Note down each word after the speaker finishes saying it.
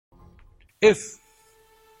If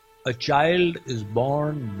a child is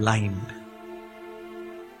born blind,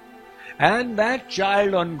 and that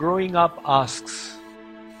child on growing up asks,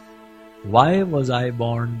 "Why was I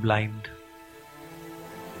born blind?"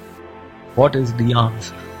 What is the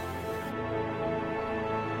answer?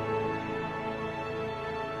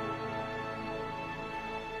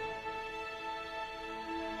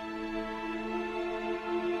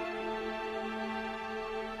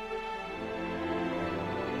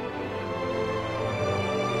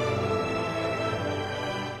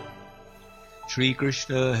 Sri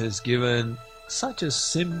Krishna has given such a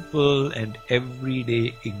simple and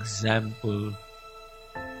everyday example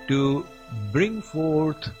to bring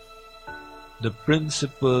forth the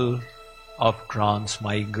principle of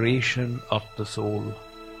transmigration of the soul,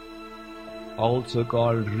 also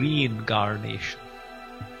called reincarnation.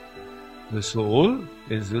 The soul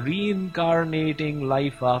is reincarnating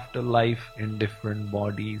life after life in different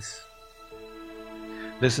bodies.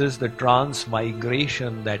 This is the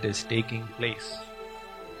transmigration that is taking place.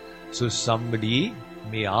 So somebody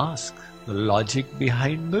may ask the logic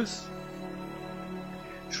behind this.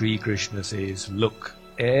 Sri Krishna says, look,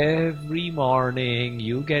 every morning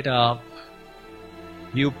you get up,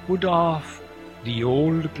 you put off the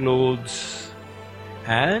old clothes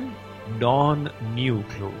and don new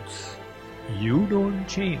clothes. You don't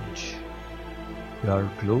change. Your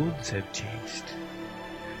clothes have changed.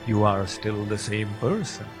 You are still the same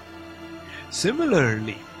person.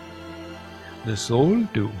 Similarly, the soul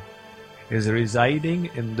too is residing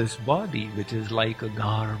in this body which is like a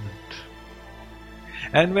garment.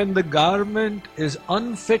 And when the garment is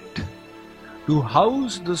unfit to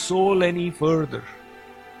house the soul any further,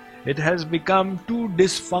 it has become too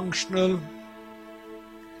dysfunctional,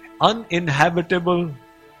 uninhabitable,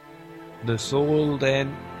 the soul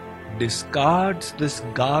then discards this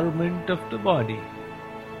garment of the body.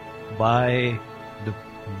 By the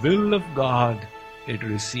will of God, it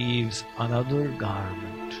receives another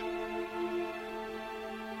garment.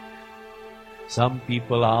 Some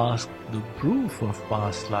people ask the proof of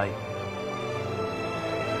past life.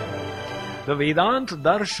 The Vedanta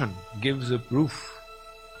Darshan gives a proof.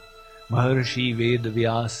 Maharshi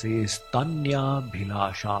Vedvyas says, Tanya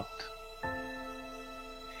Bhilashat.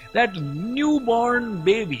 That newborn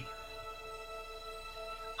baby,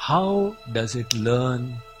 how does it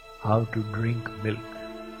learn how to drink milk?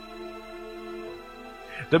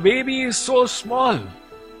 The baby is so small,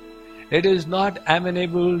 it is not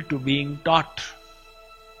amenable to being taught.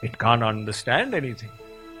 It can't understand anything.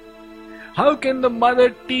 How can the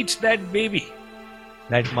mother teach that baby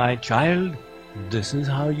that, my child, this is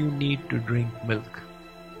how you need to drink milk?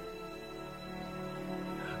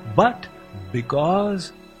 But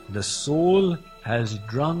because the soul has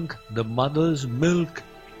drunk the mother's milk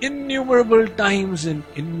innumerable times in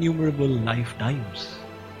innumerable lifetimes,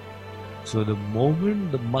 so the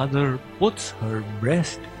moment the mother puts her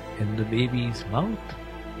breast in the baby's mouth,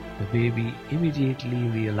 the baby immediately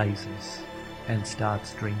realizes and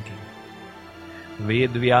starts drinking.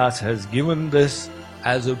 Vedvyas has given this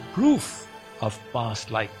as a proof of past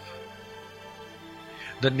life.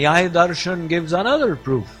 The Nyaya Darshan gives another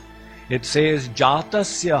proof. It says,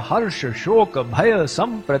 Jatasya harsha shoka bhaya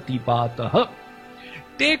sampratipataha.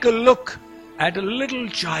 Take a look at a little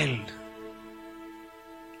child,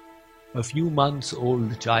 a few months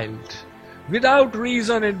old child. Without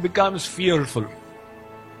reason it becomes fearful.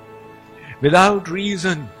 Without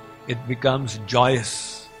reason it becomes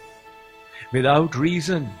joyous. Without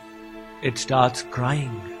reason it starts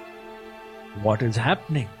crying. What is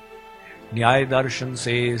happening? Nyaya Darshan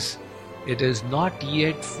says, it is not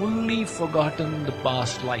yet fully forgotten the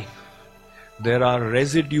past life. There are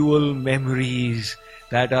residual memories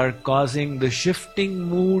that are causing the shifting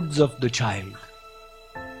moods of the child.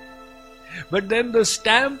 But then the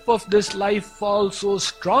stamp of this life falls so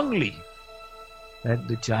strongly that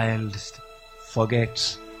the child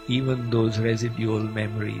forgets even those residual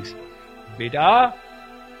memories. Beta,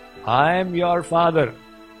 I am your father.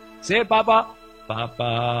 Say Papa.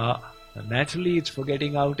 Papa. And naturally it's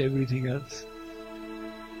forgetting out everything else.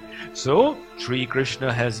 So, Sri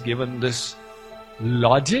Krishna has given this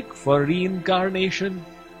logic for reincarnation.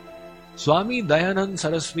 Swami Dayanand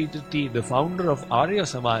Saraswati, the founder of Arya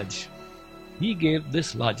Samaj, he gave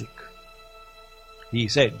this logic. He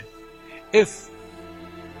said, if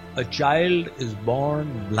a child is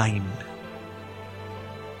born blind,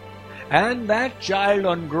 and that child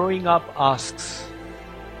on growing up asks,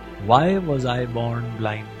 why was I born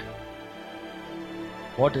blind?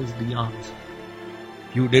 What is the answer?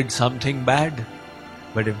 You did something bad,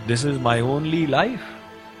 but if this is my only life,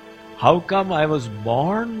 how come I was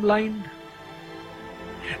born blind?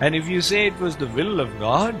 And if you say it was the will of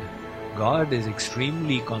God, God is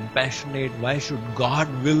extremely compassionate. Why should God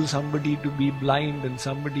will somebody to be blind and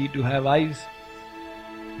somebody to have eyes?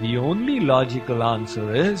 The only logical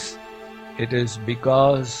answer is, it is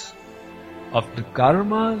because of the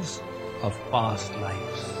karmas of past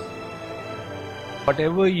lives.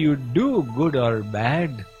 Whatever you do, good or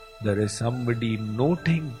bad, there is somebody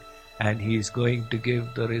noting and he is going to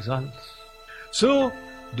give the results. So,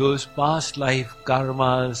 those past life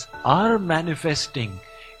karmas are manifesting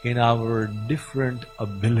in our different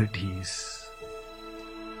abilities.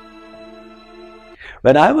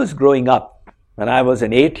 When I was growing up, when I was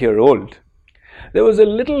an 8-year-old, there was a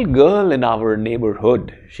little girl in our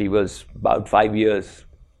neighborhood. She was about 5 years.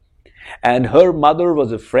 And her mother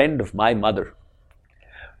was a friend of my mother.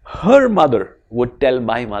 Her mother would tell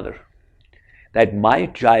my mother that my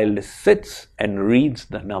child sits and reads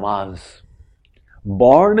the namaz.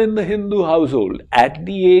 Born in the Hindu household at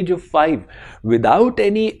the age of 5, without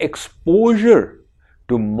any exposure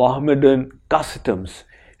to Mohammedan customs,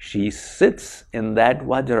 she sits in that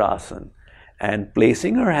Vajrasana and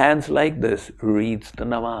placing her hands like this, reads the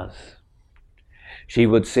namaz. She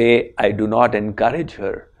would say, I do not encourage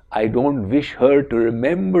her. I don't wish her to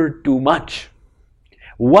remember too much.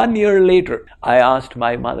 1 year later, I asked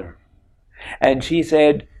my mother, and she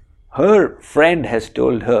said her friend has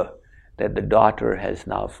told her that the daughter has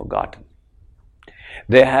now forgotten.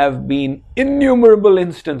 There have been innumerable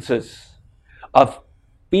instances of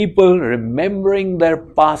people remembering their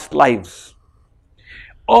past lives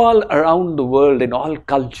all around the world in all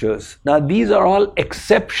cultures. Now, these are all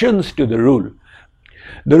exceptions to the rule.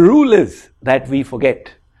 The rule is that we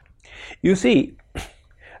forget. You see,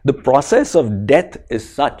 the process of death is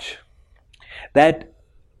such that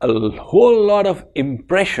a whole lot of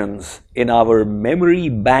impressions in our memory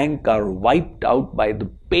bank are wiped out by the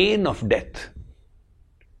pain of death.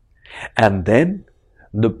 And then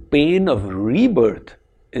the pain of rebirth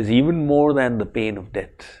is even more than the pain of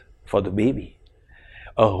death for the baby.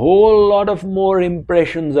 A whole lot of more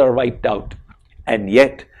impressions are wiped out, and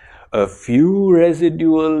yet a few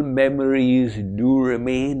residual memories do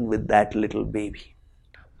remain with that little baby.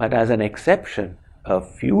 But as an exception, a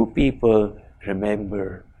few people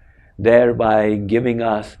remember, thereby giving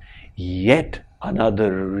us yet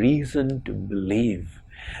another reason to believe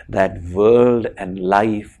that world and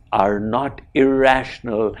life are not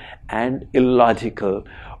irrational and illogical.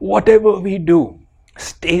 Whatever we do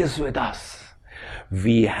stays with us.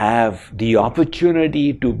 We have the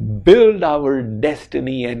opportunity to build our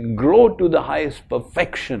destiny and grow to the highest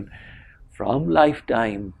perfection from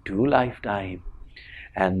lifetime to lifetime.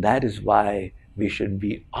 And that is why we should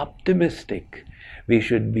be optimistic. We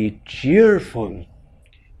should be cheerful,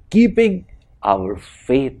 keeping our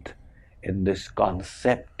faith in this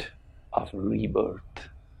concept of rebirth.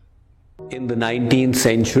 In the 19th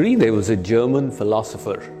century, there was a German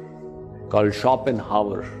philosopher called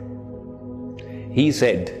Schopenhauer. He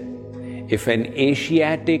said, if an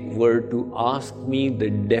Asiatic were to ask me the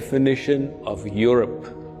definition of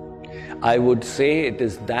Europe, I would say it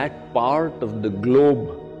is that part of the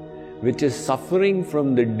globe which is suffering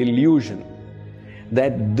from the delusion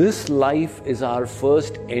that this life is our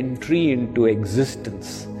first entry into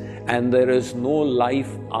existence and there is no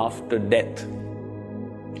life after death.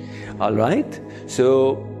 All right?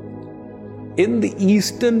 So, in the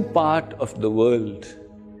eastern part of the world,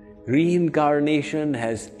 reincarnation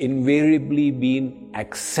has invariably been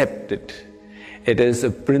accepted. It is a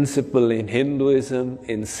principle in Hinduism,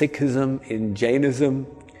 in Sikhism, in Jainism,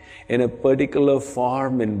 in a particular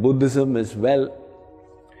form in Buddhism as well.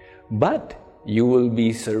 But you will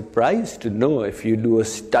be surprised to know, if you do a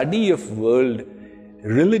study of world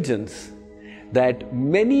religions, that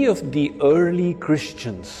many of the early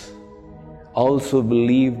Christians also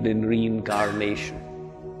believed in reincarnation.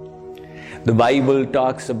 The Bible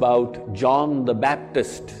talks about John the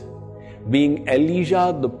Baptist being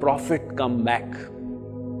Elijah the prophet come back.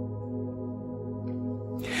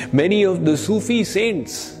 Many of the Sufi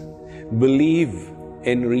saints believe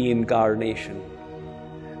in reincarnation.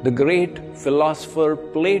 The great philosopher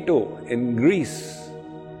Plato in Greece,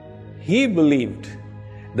 he believed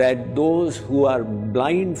that those who are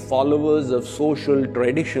blind followers of social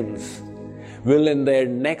traditions will in their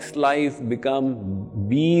next life become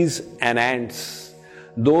bees and ants.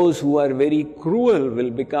 Those who are very cruel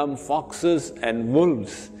will become foxes and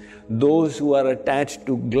wolves. Those who are attached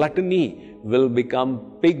to gluttony will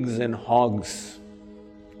become pigs and hogs.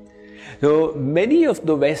 So many of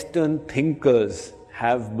the Western thinkers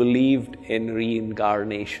have believed in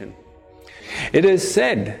reincarnation. It is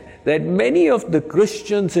said that many of the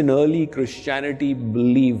Christians in early Christianity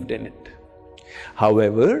believed in it.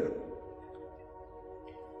 However,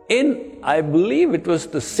 I believe it was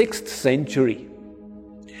the 6th century,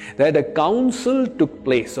 that a council took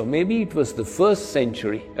place, or maybe it was the 1st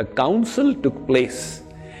century, a council took place,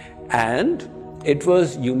 and it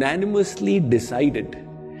was unanimously decided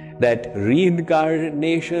that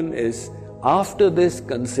reincarnation is after this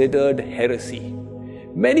considered heresy.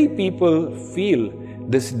 Many people feel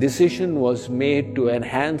this decision was made to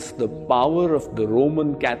enhance the power of the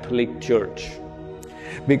Roman Catholic Church,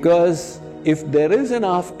 because if there is an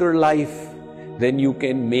afterlife, then you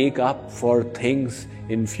can make up for things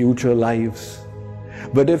in future lives.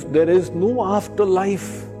 But if there is no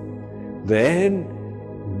afterlife, then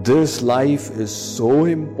this life is so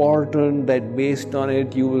important that based on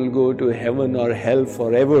it you will go to heaven or hell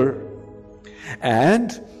forever.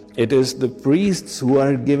 And it is the priests who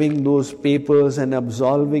are giving those papers and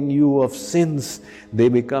absolving you of sins. They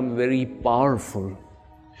become very powerful.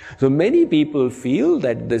 So many people feel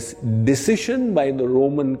that this decision by the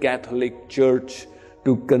Roman Catholic Church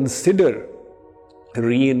to consider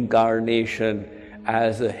reincarnation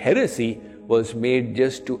as a heresy was made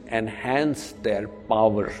just to enhance their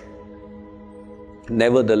power.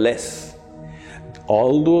 Nevertheless,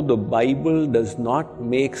 although the Bible does not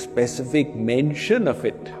make specific mention of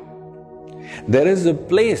it, there is a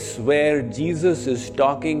place where Jesus is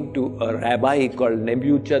talking to a rabbi called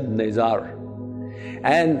Nebuchadnezzar,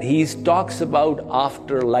 and he talks about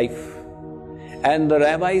afterlife. And the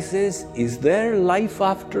rabbi says, "Is there life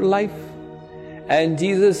after life?" And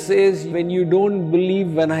Jesus says, "When you don't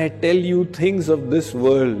believe when I tell you things of this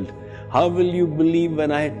world, how will you believe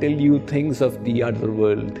when I tell you things of the other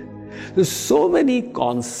world?" So many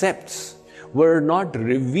concepts were not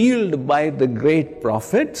revealed by the great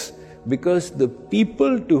prophets because the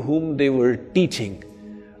people to whom they were teaching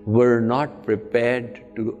were not prepared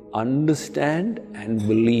to understand and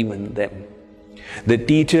believe in them. The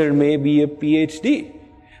teacher may be a PhD,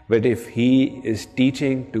 but if he is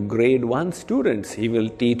teaching to grade 1 students, he will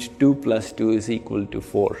teach 2 plus 2 is equal to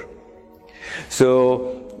 4. So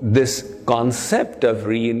this concept of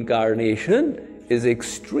reincarnation is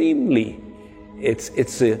it's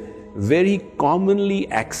a very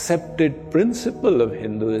commonly accepted principle of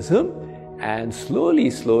Hinduism, and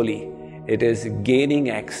slowly it is gaining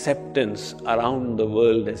acceptance around the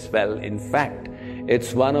world as well. In fact,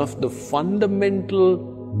 it's one of the fundamental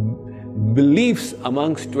beliefs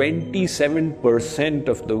amongst 27%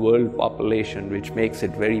 of the world population, which makes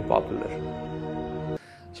it very popular.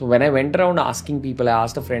 So when I went around asking people, I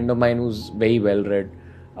asked a friend of mine who's very well read,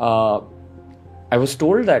 I was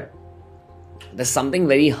told that there's something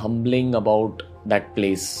very humbling about that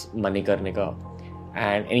place, Manikarnika.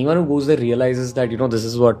 And anyone who goes there realizes that, this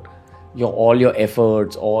is what all your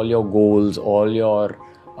efforts, all your goals, all your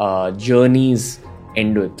journeys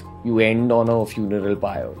end with. You end on a funeral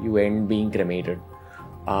pyre. You end being cremated.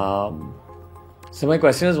 So my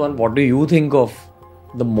question is, one, what do you think of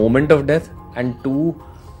the moment of death? And two,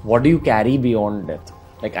 what do you carry beyond death?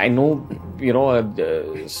 Like, I know,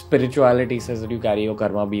 spirituality says that you carry your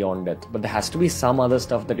karma beyond death, but there has to be some other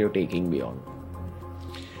stuff that you're taking beyond.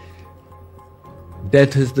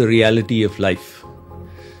 Death is the reality of life.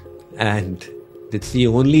 And it's the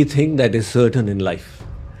only thing that is certain in life.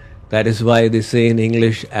 That is why they say in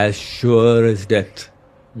English, as sure as death.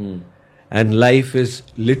 And life is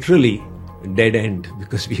literally a dead end,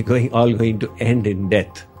 because we're all going to end in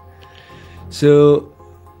death. So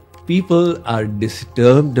people are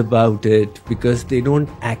disturbed about it because they don't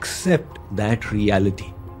accept that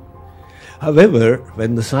reality. However,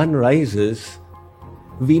 when the sun rises,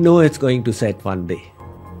 we know it's going to set one day.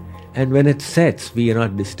 And when it sets, we are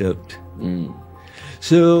not disturbed.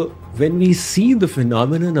 So when we see the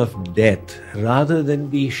phenomenon of death, rather than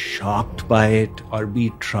be shocked by it or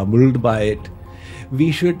be troubled by it,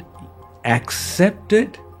 we should accept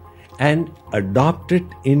it and adopt it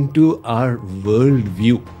into our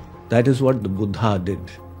worldview. That is what the Buddha did.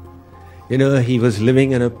 He was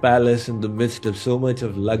living in a palace in the midst of so much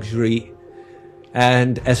of luxury,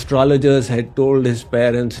 and astrologers had told his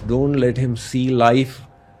parents, don't let him see life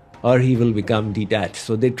or he will become detached.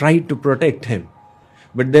 So they tried to protect him.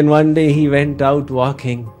 But then one day he went out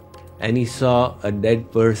walking and he saw a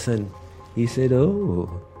dead person. He said,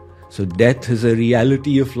 "Oh, so death is a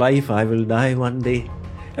reality of life. I will die one day."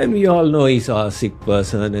 And we all know he saw a sick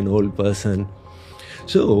person, an old person.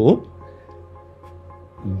 So,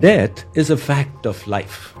 death is a fact of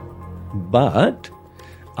life. But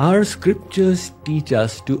our scriptures teach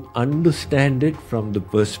us to understand it from the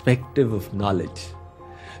perspective of knowledge.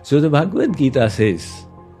 So the Bhagavad Gita says,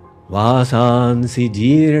 Vasansi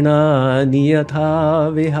jirnani yatha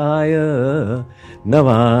vihaya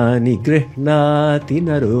navani grihnati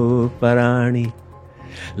naroparani.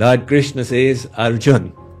 Lord Krishna says,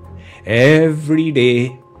 Arjun, every day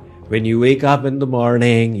when you wake up in the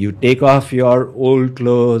morning, you take off your old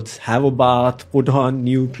clothes, have a bath, put on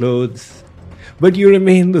new clothes, but you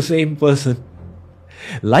remain the same person.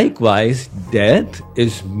 Likewise, death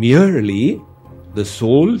is merely the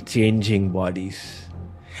soul changing bodies.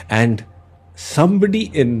 And somebody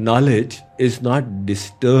in knowledge is not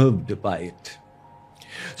disturbed by it.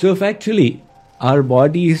 So if actually our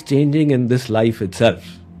body is changing in this life itself,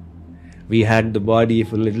 we had the body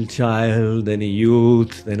of a little child, then a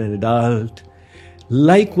youth, then an adult.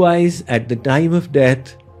 Likewise, at the time of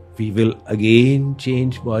death, we will again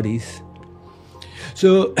change bodies.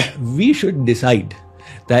 So we should decide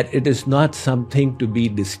that it is not something to be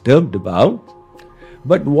disturbed about,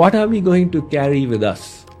 but what are we going to carry with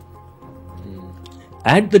us?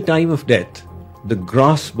 At the time of death, the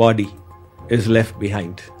gross body is left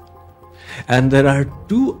behind. And there are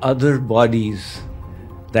two other bodies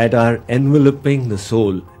that are enveloping the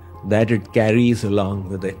soul that it carries along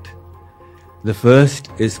with it. The first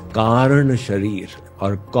is Karana Sharir,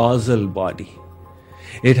 or causal body.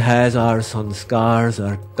 It has our sanskars,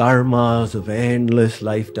 our karmas of endless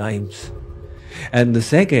lifetimes. And the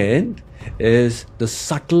second is the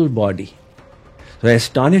subtle body. So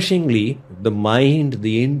astonishingly, the mind,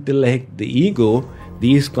 the intellect, the ego,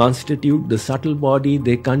 these constitute the subtle body,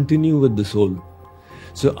 they continue with the soul.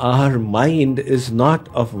 So our mind is not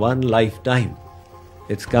of one lifetime.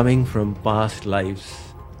 It's coming from past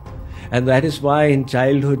lives. And that is why in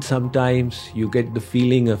childhood sometimes you get the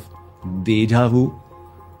feeling of deja vu.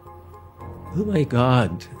 Oh my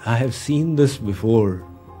God, I have seen this before.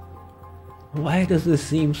 Why does this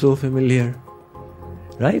seem so familiar?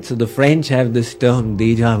 Right? So the French have this term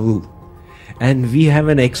deja vu. And we have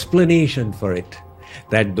an explanation for it.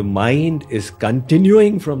 That the mind is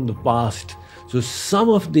continuing from the past. So some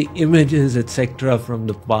of the images, etc. from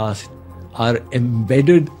the past are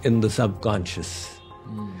embedded in the subconscious.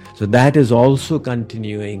 So that is also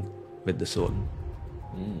continuing with the soul.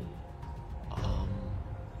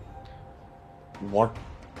 What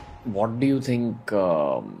do you think?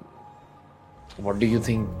 What do you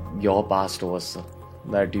think your past was, sir?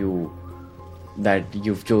 That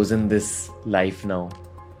you've chosen this life now.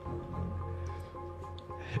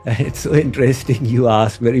 It's so interesting you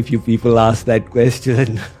ask. Very few people ask that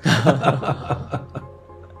question.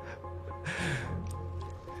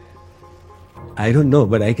 I don't know,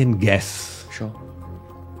 but I can guess. Sure.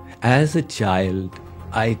 As a child,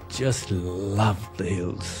 I just loved the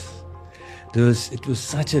hills. It was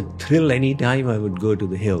such a thrill anytime I would go to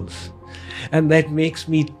the hills. And that makes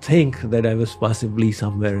me think that I was possibly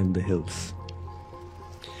somewhere in the hills.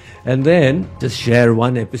 And then, just share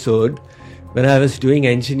one episode. When I was doing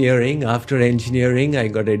engineering, after engineering, I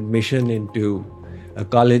got admission into a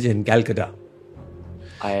college in Calcutta.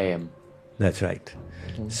 IIM. That's right.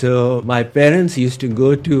 So my parents used to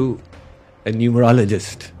go to a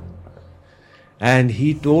numerologist. And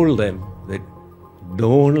he told them that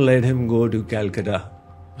don't let him go to Calcutta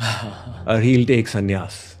or he'll take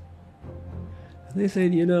sannyas. They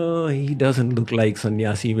said, he doesn't look like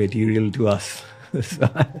sannyasi material to us. So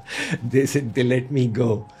they said, they let me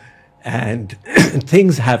go. And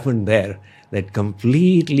things happened there that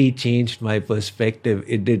completely changed my perspective.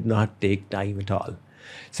 It did not take time at all.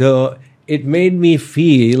 So it made me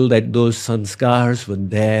feel that those sanskars were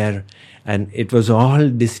there and it was all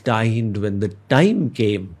destined. When the time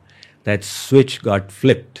came, that switch got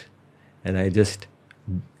flipped and I just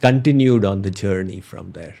continued on the journey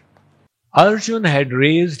from there. Arjun had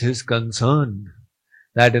raised his concern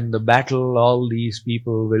that in the battle all these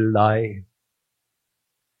people will die.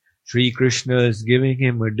 Sri Krishna is giving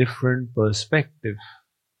him a different perspective.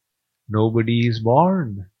 Nobody is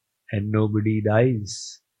born and nobody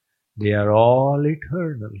dies. They are all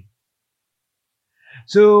eternal.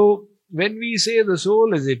 So when we say the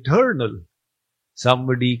soul is eternal,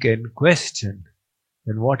 somebody can question,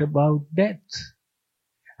 then what about death?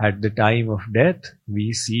 At the time of death,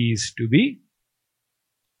 we cease to be.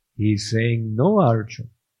 He is saying, no, Arjun.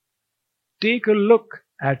 Take a look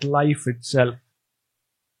at life itself.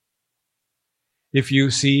 If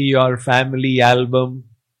you see your family album,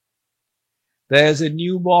 there's a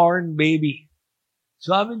newborn baby.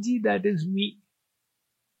 Swamiji, that is me.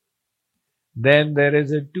 Then there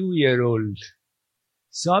is a 2-year-old.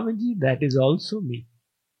 Swamiji, that is also me.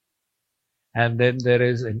 And then there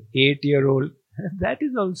is an 8-year-old. That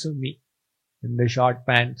is also me in the short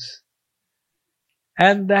pants.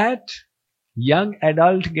 And that young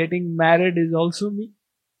adult getting married is also me.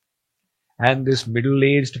 And this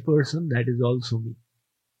middle-aged person, that is also me.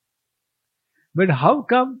 But how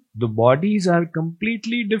come the bodies are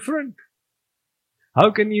completely different? How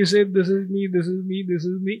can you say this is me, this is me, this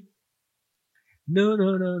is me? No,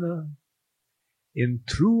 no, no, no.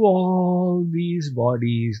 Through all these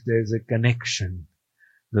bodies, there's a connection.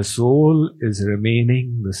 The soul is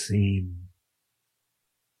remaining the same.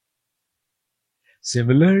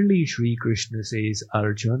 Similarly, Sri Krishna says,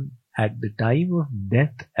 Arjun, at the time of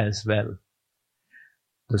death as well,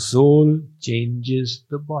 the soul changes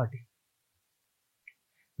the body.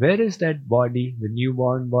 Where is that body, the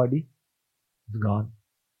newborn body? It's gone.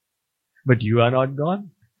 But you are not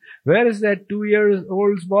gone. Where is that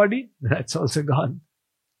 2-year-old's body? That's also gone.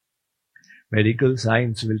 Medical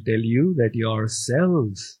science will tell you that your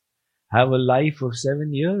cells have a life of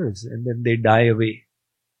 7 years and then they die away.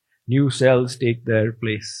 New cells take their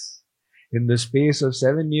place. In the space of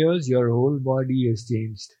 7 years, your whole body is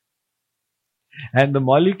changed. And the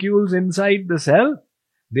molecules inside the cell,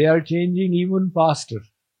 they are changing even faster.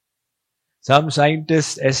 Some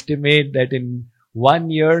scientists estimate that in 1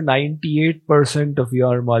 year, 98% of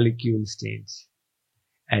your molecules change.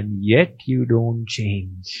 And yet you don't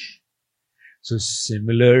change. So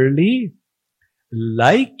similarly,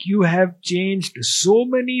 like you have changed so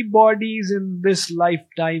many bodies in this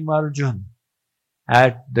lifetime, Arjun,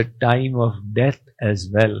 at the time of death as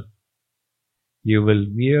well, you will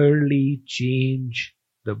merely change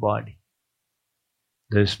the body.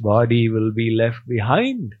 This body will be left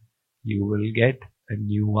behind. You will get a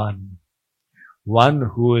new one. One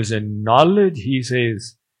who is in knowledge, he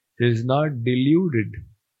says, is not deluded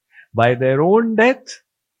by their own death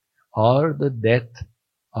or the death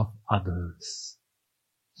of others.